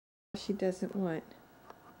she doesn't want.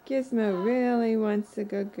 Gizmo really wants a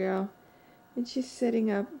good girl, and she's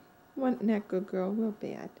sitting up, wanting that good girl real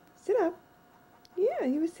bad. Sit up. Yeah,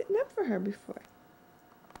 he was sitting up for her before.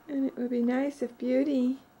 And it would be nice if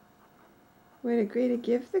Beauty would agree to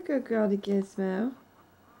give the good girl to Gizmo.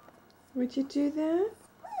 Would you do that?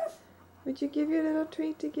 Would you give your little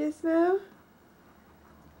treat to Gizmo?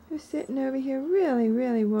 Who's sitting over here really,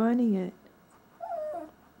 really wanting it?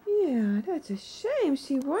 Yeah, that's a shame.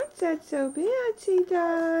 She wants that so bad. She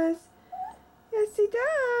does. Yes, she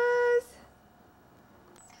does.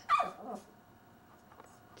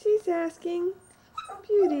 She's asking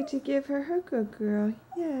Beauty to give her her good girl.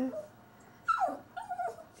 Yes.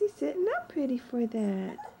 She's sitting up pretty for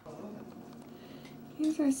that.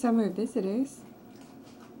 Here's our summer visitors.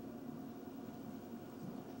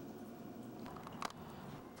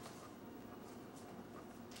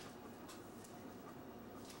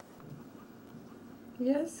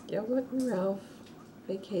 Yes, Gilbert and Ralph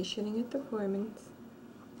vacationing at the Foreman's.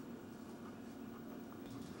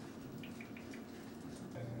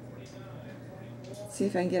 See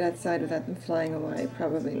if I can get outside without them flying away.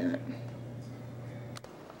 Probably not.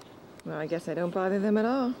 Well, I guess I don't bother them at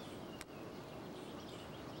all.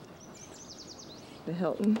 The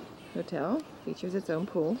Hilton Hotel features its own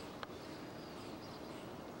pool.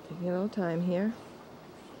 Taking a little time here.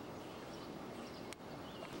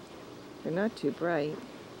 They're not too bright.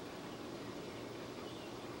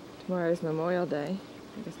 Tomorrow's Memorial Day.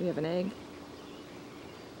 I guess we have an egg.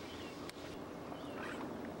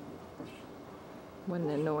 What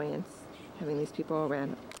an annoyance, having these people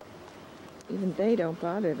around. Even they don't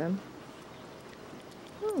bother them.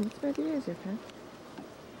 Oh, let's where the razor pen.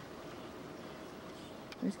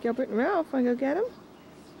 There's Gilbert and Ralph. Wanna go get them?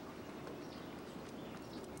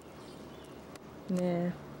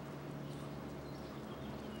 Nah.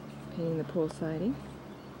 Painting the pool siding.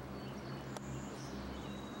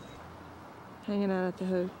 Hanging out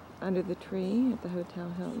at under the tree at the Hotel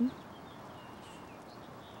Hilton.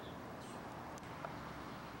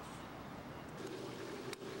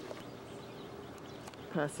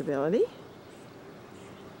 Possibility.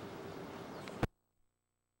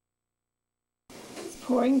 It's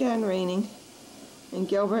pouring down raining, and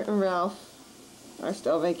Gilbert and Ralph are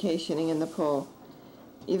still vacationing in the pool,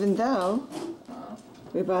 even though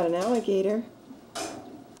we bought an alligator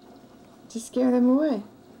to scare them away,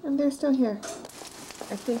 and they're still here.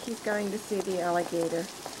 I think he's going to see the alligator.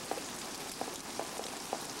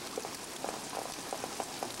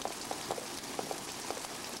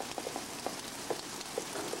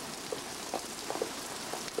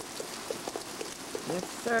 Yes,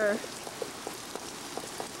 sir.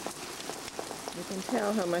 You can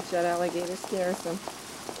tell how much that alligator scares them.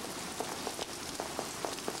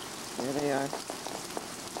 There they are.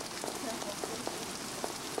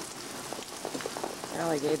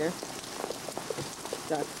 Alligator.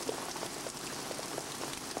 Duck.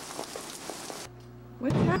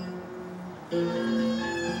 What's that?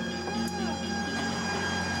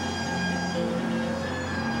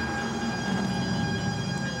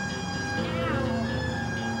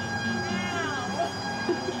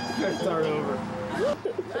 Gotta start over. The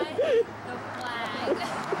flag.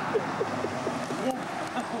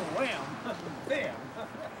 Oh, wham! Bam!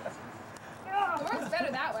 It works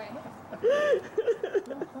better that way.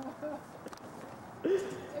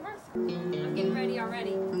 It works. I'm getting ready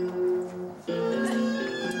already.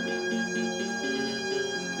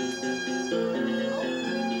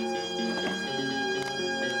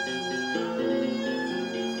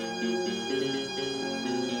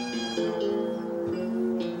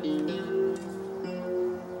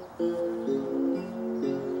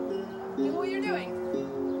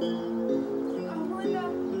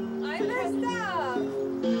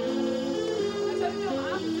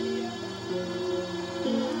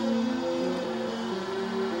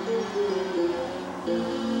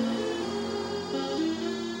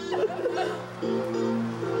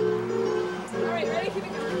 Alright, ready? Keep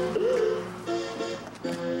it going.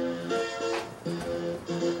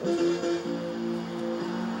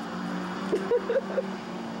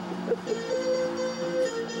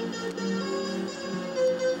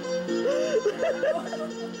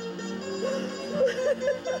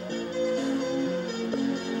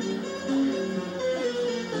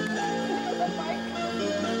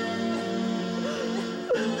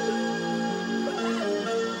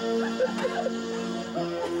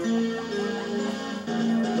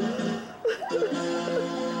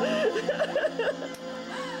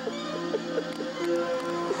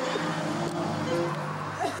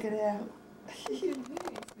 Get out.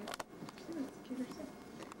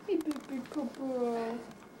 Hey, big poo-poo.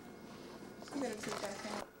 You better take that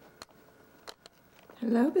thing.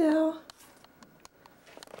 Hello, Bill.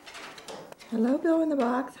 Hello, Bill in the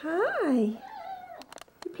box. Hi.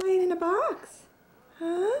 You playing in the box?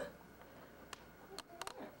 Huh?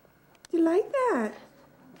 Do you like that?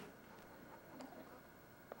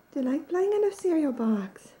 Do you like playing in a cereal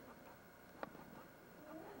box?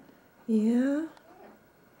 Yeah?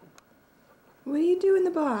 What do you do in the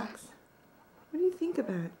box? What do you think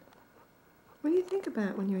about? What do you think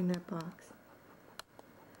about when you're in that box?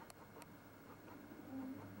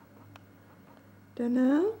 Don't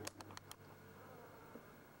know?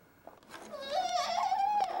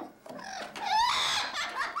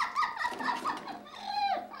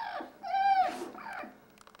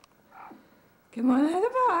 Come on out of the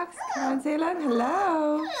box. Come on, say hello.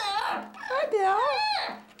 Hello. Hi,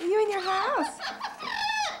 Bill. Are you in your house?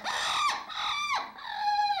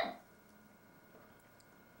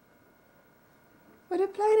 What are you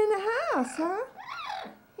playing in the house, huh?